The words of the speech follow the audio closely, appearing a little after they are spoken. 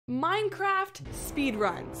Minecraft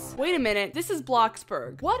speedruns. Wait a minute, this is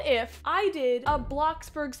Bloxburg. What if I did a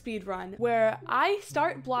Bloxburg speedrun where I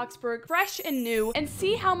start Bloxburg fresh and new and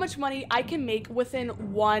see how much money I can make within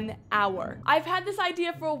 1 hour? I've had this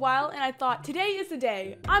idea for a while and I thought today is the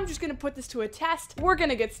day. I'm just gonna put this to a test. We're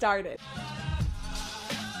gonna get started.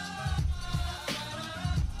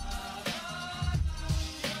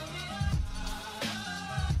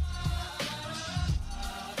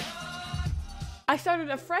 I started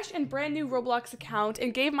a fresh and brand new Roblox account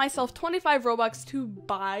and gave myself 25 Robux to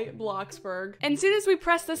buy Bloxburg. And as soon as we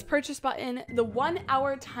press this purchase button, the 1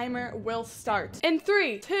 hour timer will start. In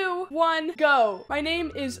 3, 2, 1, go. My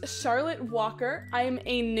name is Charlotte Walker. I am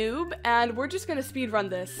a noob and we're just gonna speed run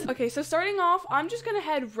this. Okay, so starting off, I'm just gonna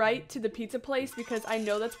head right to the pizza place because I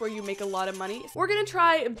know that's where you make a lot of money. We're gonna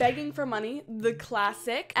try begging for money, the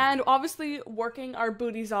classic, and obviously working our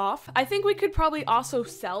booties off. I think we could probably also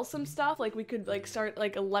sell some stuff, like we could start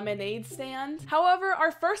like a lemonade stand. However,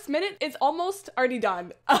 our first minute is almost already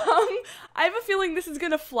done. I have a feeling this is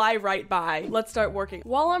gonna fly right by. Let's start working.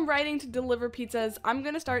 While I'm writing to deliver pizzas, I'm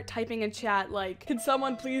gonna start typing in chat like, could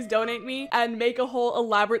someone please donate me, and make a whole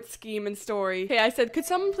elaborate scheme and story. Okay, I said, could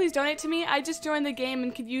someone please donate to me? I just joined the game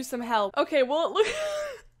and could use some help. Okay, well, look.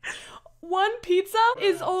 One pizza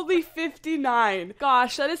is only 59.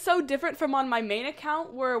 Gosh, that is so different from on my main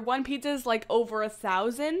account where one pizza is like over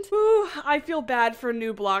 1,000. Ooh, I feel bad for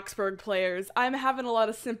new Bloxburg players. I'm having a lot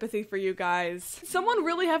of sympathy for you guys. Someone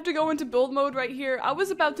really have to go into build mode right here. I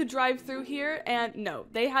was about to drive through here and no,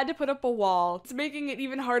 they had to put up a wall. It's making it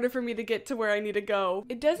even harder for me to get to where I need to go.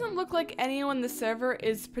 It doesn't look like anyone in the server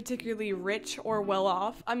is particularly rich or well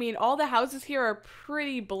off. I mean, all the houses here are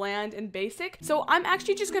pretty bland and basic. So I'm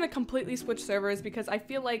actually just gonna completely switch servers because I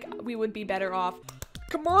feel like we would be better off.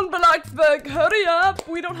 Come on, Bloxburg, hurry up!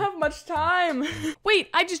 We don't have much time. Wait,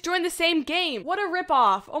 I just joined the same game. What a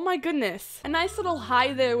ripoff. Oh my goodness. A nice little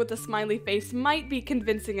hi there with a smiley face might be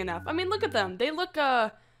convincing enough. I mean, look at them. They look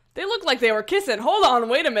like they were kissing. Hold on,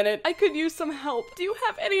 wait a minute. I could use some help. Do you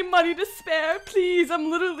have any money to spare? Please,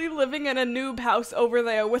 I'm literally living in a noob house over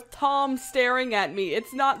there with Tom staring at me.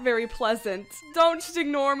 It's not very pleasant. Don't just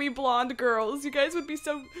ignore me, blonde girls. You guys would be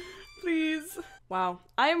so... Please. Wow,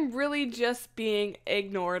 I'm really just being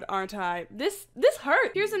ignored, aren't I? This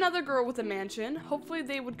hurt. Here's another girl with a mansion. Hopefully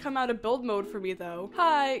they would come out of build mode for me though.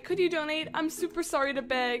 Hi, could you donate? I'm super sorry to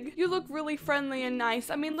beg. You look really friendly and nice.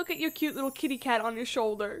 I mean, look at your cute little kitty cat on your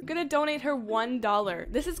shoulder. I'm gonna donate her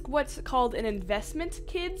 $1. This is what's called an investment,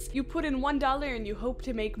 kids. You put in $1 and you hope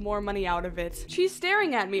to make more money out of it. She's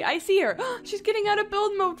staring at me. I see her. She's getting out of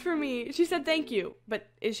build mode for me. She said thank you, but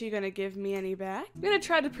is she gonna give me any back? I'm gonna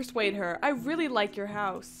try to persuade her. I really like your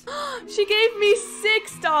house. She gave me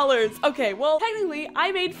 $6. Okay, well, technically,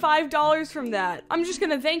 I made $5 from that. I'm just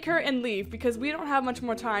gonna thank her and leave because we don't have much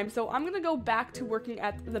more time, so I'm gonna go back to working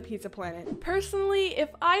at the Pizza Planet. Personally, if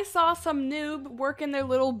I saw some noob working their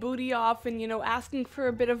little booty off and, you know, asking for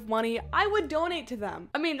a bit of money, I would donate to them.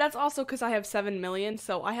 I mean, that's also because I have 7 million,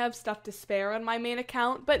 so I have stuff to spare on my main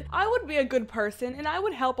account, but I would be a good person and I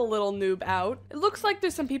would help a little noob out. It looks like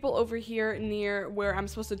there's some people over here near where I'm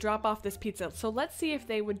supposed to drop off this pizza, so let's see if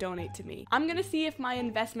they would donate to me. I'm gonna see if my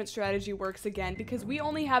investment strategy works again because we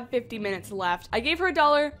only have 50 minutes left. I gave her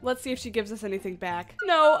 $1. Let's see if she gives us anything back.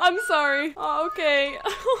 No, I'm sorry. Oh, okay.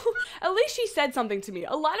 At least she said something to me.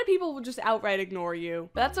 A lot of people will just outright ignore you.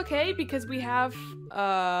 But that's okay because we have,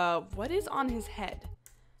 what is on his head?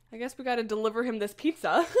 I guess we gotta deliver him this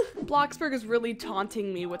pizza. Bloxburg is really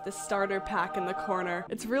taunting me with the starter pack in the corner.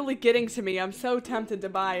 It's really getting to me. I'm so tempted to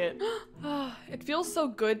buy it. It feels so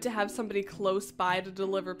good to have somebody close by to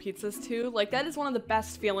deliver pizzas to. Like, that is one of the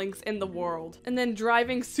best feelings in the world. And then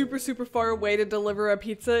driving super, super far away to deliver a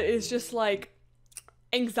pizza is just like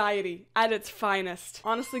anxiety at its finest.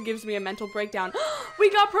 Honestly gives me a mental breakdown.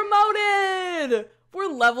 We got promoted! We're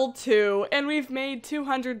level 2 and we've made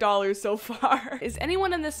 $200 so far. Is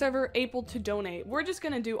anyone in this server able to donate? We're just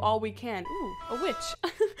gonna do all we can. Ooh, a witch.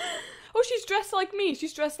 Oh, she's dressed like me.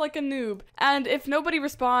 She's dressed like a noob. And if nobody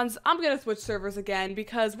responds, I'm gonna switch servers again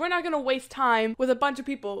because we're not gonna waste time with a bunch of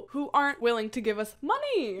people who aren't willing to give us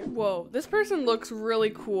money. Whoa, this person looks really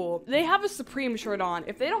cool. They have a Supreme shirt on.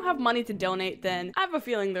 If they don't have money to donate, then I have a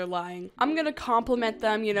feeling they're lying. I'm gonna compliment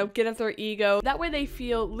them, you know, get at their ego. That way they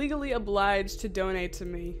feel legally obliged to donate to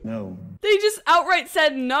me. No. They just outright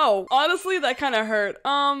said no. Honestly, that kind of hurt.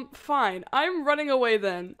 Fine. I'm running away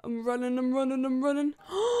then. I'm running.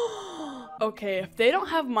 Okay, if they don't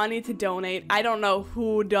have money to donate, I don't know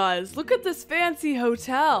who does. Look at this fancy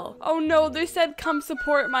hotel. Oh no, they said come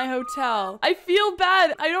support my hotel. I feel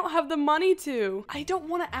bad. I don't have the money to. I don't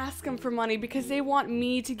want to ask them for money because they want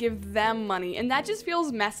me to give them money. And that just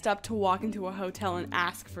feels messed up to walk into a hotel and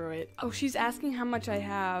ask for it. Oh, she's asking how much I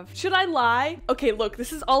have. Should I lie? Okay, look,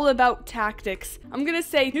 this is all about tactics. I'm gonna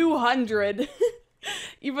say 200.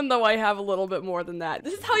 Even though I have a little bit more than that.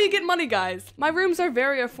 This is how you get money, guys. My rooms are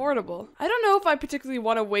very affordable. I don't know if I particularly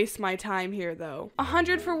want to waste my time here, though.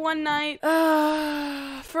 100 for one night.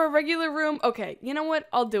 For a regular room. Okay, you know what?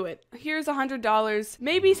 I'll do it. Here's $100.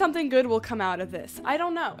 Maybe something good will come out of this. I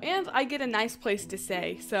don't know. And I get a nice place to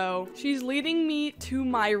stay. So she's leading me to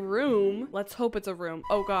my room. Let's hope it's a room.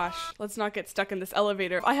 Oh gosh, let's not get stuck in this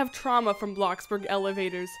elevator. I have trauma from Bloxburg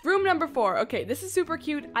elevators. Room number 4. Okay, this is super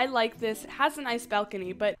cute. I like this. It has a nice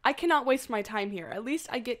balcony, but I cannot waste my time here. At least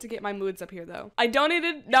I get to get my moods up here though. I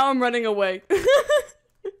donated, now I'm running away.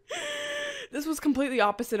 This was completely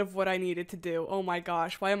opposite of what I needed to do. Oh my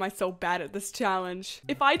gosh, why am I so bad at this challenge?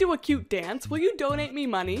 If I do a cute dance, will you donate me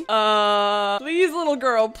money? Please, little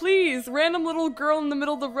girl, please. Random little girl in the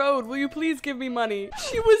middle of the road, will you please give me money?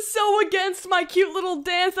 She was so against my cute little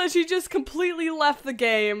dance that she just completely left the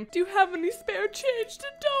game. Do you have any spare change to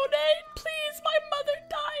donate? Please, my mother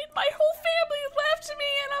died. My whole family left me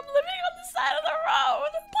and I'm living on the side of the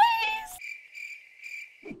road. Please.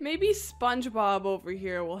 Maybe SpongeBob over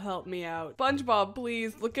here will help me out. SpongeBob,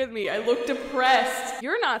 please, look at me. I look depressed.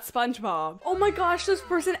 You're not SpongeBob. Oh my gosh, this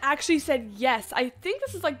person actually said yes. I think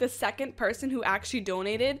this is like the second person who actually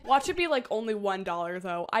donated. Watch it be like only $1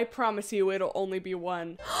 though. I promise you it'll only be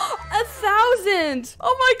one. 1,000!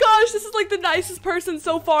 Oh my gosh, this is like the nicest person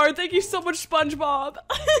so far. Thank you so much, SpongeBob.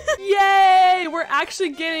 Yay! We're actually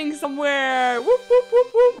getting somewhere. Whoop, whoop, whoop,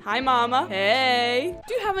 whoop. Hi, Mama. Hey.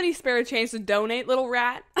 Do you have any spare change to donate, little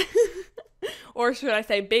rat? Or should I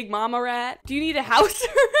say big mama rat? Do you need a house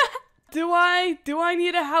rat? Do I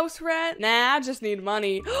need a house rat? Nah, I just need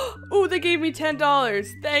money. Oh, they gave me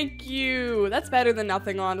 $10. Thank you. That's better than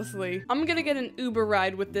nothing, honestly. I'm gonna get an Uber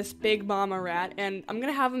ride with this big mama rat, and I'm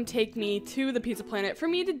gonna have him take me to the Pizza Planet for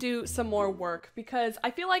me to do some more work, because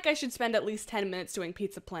I feel like I should spend at least 10 minutes doing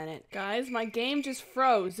Pizza Planet. Guys, my game just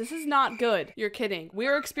froze. This is not good. You're kidding.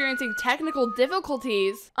 We're experiencing technical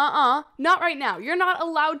difficulties. Not right now. You're not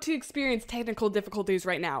allowed to experience technical difficulties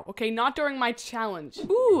right now, okay? Not during my challenge.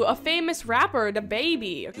 Ooh, a famous rapper, the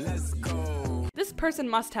baby. Let's go. This person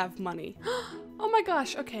must have money. Oh my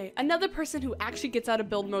gosh, okay. Another person who actually gets out of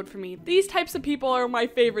build mode for me. These types of people are my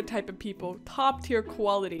favorite type of people. Top tier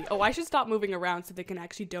quality. Oh, I should stop moving around so they can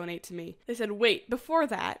actually donate to me. They said, wait, before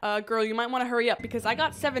that, girl, you might want to hurry up because I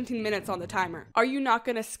got 17 minutes on the timer. Are you not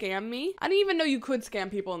gonna scam me? I didn't even know you could scam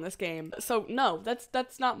people in this game. So no,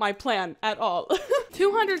 that's not my plan at all.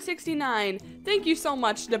 269. Thank you so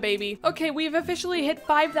much, the baby. Okay, we've officially hit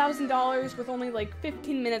 $5,000 with only like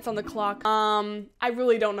 15 minutes on the clock. I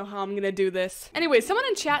really don't know how I'm gonna do this. Anyway, someone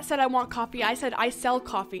in chat said I want coffee. I said I sell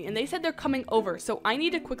coffee, and they said they're coming over. So I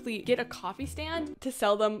need to quickly get a coffee stand to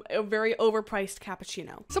sell them a very overpriced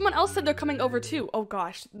cappuccino. Someone else said they're coming over too. Oh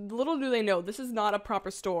gosh, little do they know, this is not a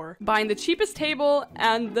proper store. Buying the cheapest table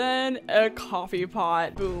and then a coffee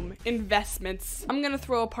pot. Boom. Investments. I'm gonna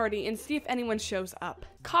throw a party and see if anyone shows up.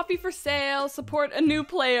 Coffee for sale, support a new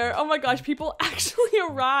player. Oh my gosh, people actually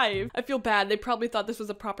arrive. I feel bad. They probably thought this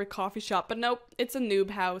was a proper coffee shop, but nope, it's a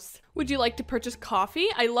noob house. Would you like to purchase coffee?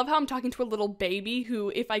 I love how I'm talking to a little baby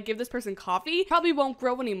who, if I give this person coffee, probably won't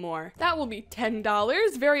grow anymore. That will be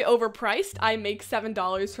 $10. Very overpriced. I make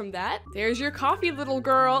 $7 from that. There's your coffee, little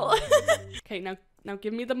girl. Okay, now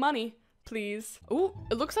give me the money, please. Ooh,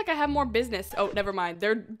 it looks like I have more business. Oh, never mind.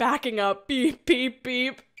 They're backing up. Beep, beep,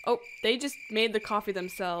 beep. Oh, they just made the coffee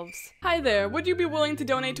themselves. Hi there, would you be willing to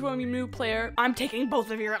donate to a new player? I'm taking both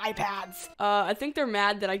of your iPads. I think they're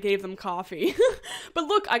mad that I gave them coffee. But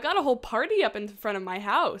look, I got a whole party up in front of my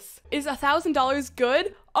house. Is $1,000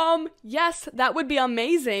 good? Yes, that would be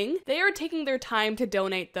amazing. They are taking their time to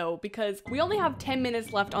donate though, because we only have 10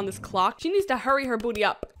 minutes left on this clock. She needs to hurry her booty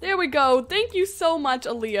up. There we go. Thank you so much,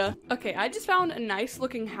 Aaliyah. Okay, I just found a nice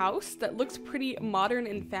looking house that looks pretty modern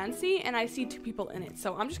and fancy, and I see 2 people in it.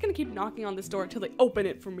 So I'm just gonna keep knocking on this door until they open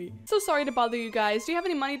it for me. So sorry to bother you guys. Do you have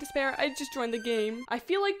any money to spare? I just joined the game. I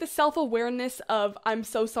feel like the self-awareness of I'm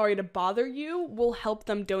so sorry to bother you will help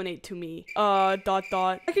them donate to me. I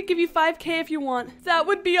could give you 5K if you want. That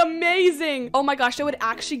would be amazing. Oh my gosh, that would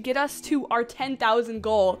actually get us to our 10,000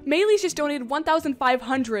 goal. Maylee's just donated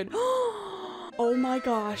 1,500. Oh my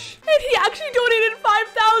gosh. And he actually donated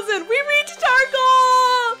 5,000. We reached our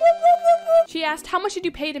goal. Whoop, whoop, whoop, whoop. She asked, how much did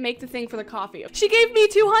you pay to make the thing for the coffee? She gave me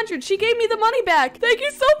 200. She gave me the money back. Thank you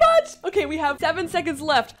so much. Okay, we have 7 seconds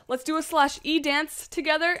left. Let's do a /E dance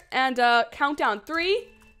together and count down. 3,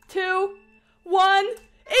 2, 1.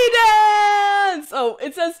 E-dance! Oh,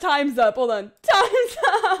 it says time's up. Hold on. Time's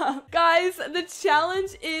up. Guys, the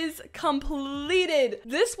challenge is completed.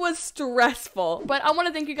 This was stressful, but I want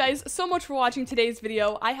to thank you guys so much for watching today's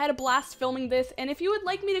video. I had a blast filming this, and if you would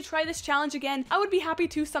like me to try this challenge again, I would be happy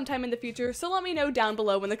to sometime in the future, so let me know down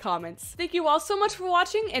below in the comments. Thank you all so much for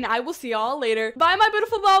watching, and I will see y'all later. Bye, my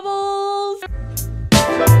beautiful bubbles!